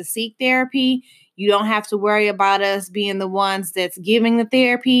wants to seek therapy, you don't have to worry about us being the ones that's giving the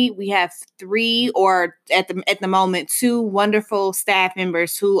therapy. We have 3 or at the moment 2 wonderful staff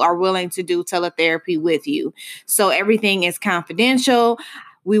members who are willing to do teletherapy with you. So everything is confidential.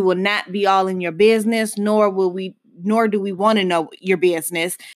 We will not be all in your business, nor do we want to know your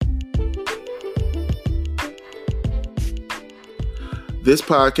business. This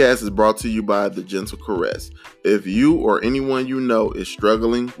podcast is brought to you by The Gentle Caress. If you or anyone you know is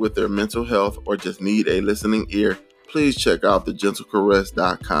struggling with their mental health or just need a listening ear, please check out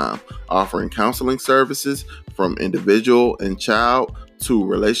thegentlecaress.com, offering counseling services from individual and child to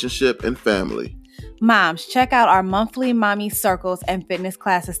relationship and family. Moms, check out our monthly mommy circles and fitness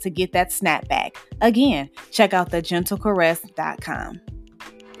classes to get that snapback. Again, check out thegentlecaress.com.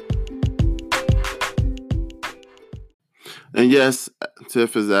 And yes,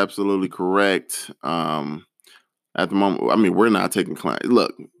 Tiff is absolutely correct. At the moment, I mean, we're not taking clients.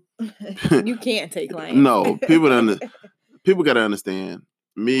 Look, you can't take clients. No, people got to understand.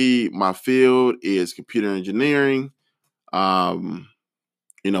 My field is computer engineering.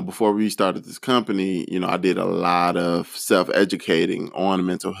 You know, before we started this company, you know, I did a lot of self-educating on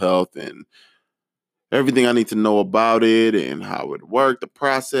mental health and everything I need to know about it and how it worked, the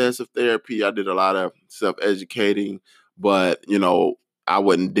process of therapy. I did a lot of self-educating, but, you know, I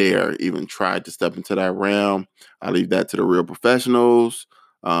wouldn't dare even try to step into that realm. I leave that to the real professionals,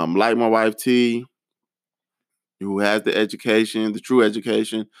 like my wife, T, who has the education, the true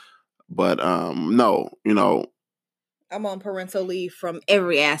education. But no, you know, I'm on parental leave from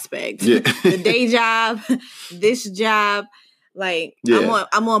every aspect. Yeah. The day job, this job, like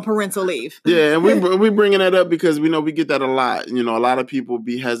I'm on parental leave. Yeah, and we bringing that up because we know we get that a lot. You know, a lot of people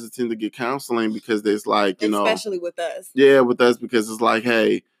be hesitant to get counseling because there's like, especially with us. Yeah, with us because it's like,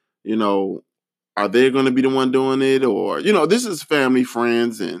 hey, you know, are they going to be the one doing it, or you know, this is family,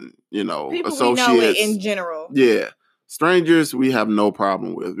 friends, and you know, people associates we know it in general. Yeah. Strangers, we have no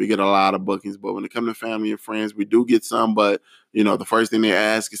problem with. We get a lot of bookings, but when it comes to family and friends, we do get some. But, you know, the first thing they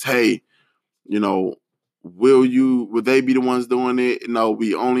ask is, hey, you know, will they be the ones doing it? No,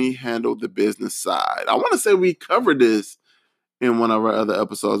 we only handle the business side. I want to say we covered this in one of our other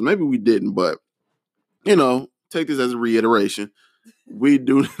episodes. Maybe we didn't, but, you know, take this as a reiteration. We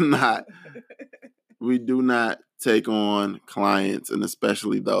do not take on clients, and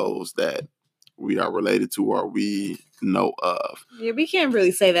especially those that we are related to or we know of. Yeah, we can't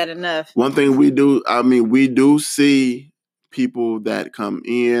really say that enough. One thing we do see people that come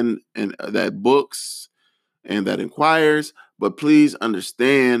in and that books and that inquires, but please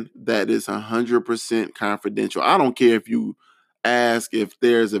understand that it's 100% confidential. I don't care if you ask if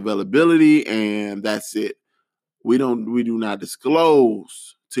there's availability and that's it. We do not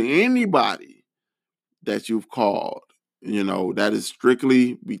disclose to anybody that you've called. That is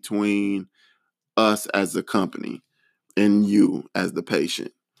strictly between us as a company and you as the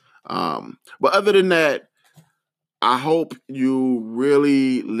patient. But other than that, I hope you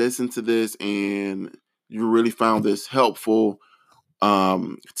really listened to this and you really found this helpful.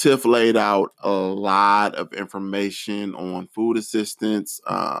 Tiff laid out a lot of information on food assistance,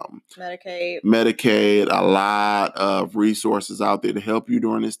 Medicaid, a lot of resources out there to help you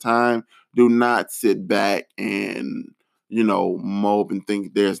during this time. Do not sit back and, mope and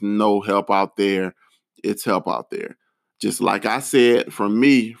think there's no help out there. It's help out there. Just like I said, from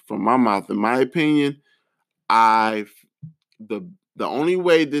my mouth, in my opinion, the only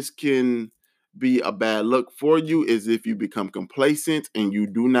way this can be a bad look for you is if you become complacent and you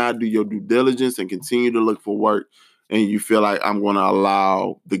do not do your due diligence and continue to look for work and you feel like I'm going to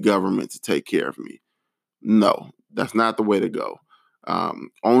allow the government to take care of me. No, that's not the way to go.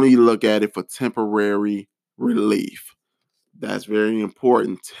 Only look at it for temporary relief. That's very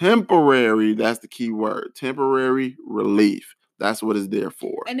important. Temporary, that's the key word. Temporary relief. That's what it's there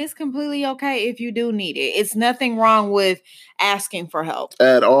for. And it's completely okay if you do need it. It's nothing wrong with asking for help.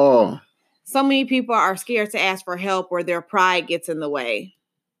 At all. So many people are scared to ask for help or their pride gets in the way.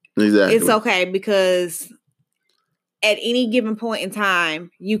 Exactly. It's okay because at any given point in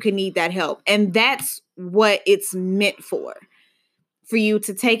time, you can need that help. And that's what it's meant for you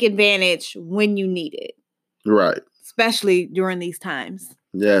to take advantage when you need it. Right. Especially during these times.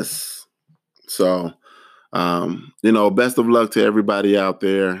 Yes. So, best of luck to everybody out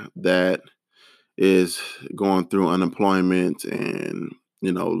there that is going through unemployment and,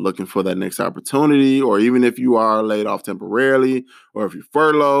 looking for that next opportunity, or even if you are laid off temporarily or if you're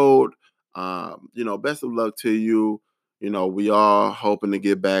furloughed, best of luck to you. We are hoping to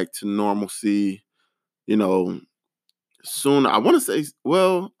get back to normalcy, soon. I want to say,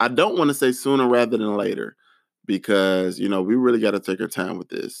 I don't want to say sooner rather than later because, we really got to take our time with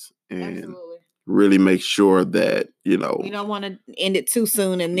this and Absolutely. Really make sure that, we don't want to end it too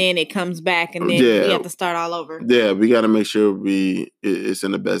soon and then it comes back and then we have to start all over. Yeah, we got to make sure it's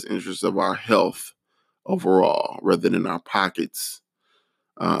in the best interest of our health overall rather than our pockets.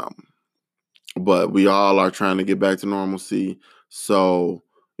 But we all are trying to get back to normalcy. So,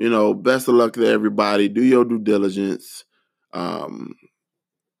 best of luck to everybody. Do your due diligence.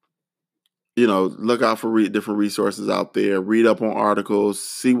 Look out for different resources out there. Read up on articles.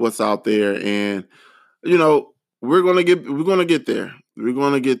 See what's out there, and we're gonna get there. We're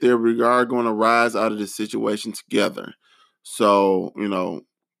gonna get there. We are going to rise out of this situation together. So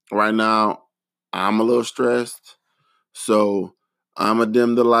right now I'm a little stressed. So I'm gonna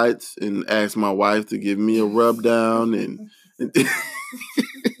dim the lights and ask my wife to give me a rub down and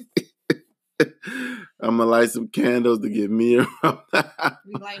I'm gonna light some candles to give me a rub down.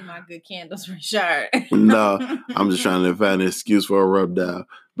 We light my good candles for sure. No, I'm just trying to find an excuse for a rub down.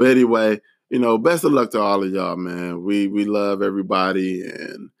 But anyway, best of luck to all of y'all, man. We love everybody,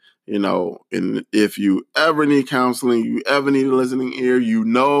 and and if you ever need counseling, you ever need a listening ear, you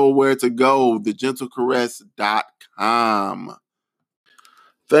know where to go, thegentlecaress.com.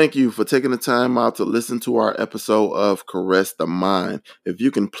 Thank you for taking the time out to listen to our episode of Caress the Mind. If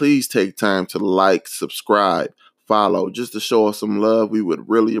you can please take time to like, subscribe, follow, just to show us some love, we would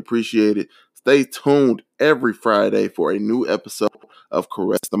really appreciate it. Stay tuned every Friday for a new episode of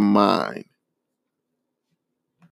Caress the Mind.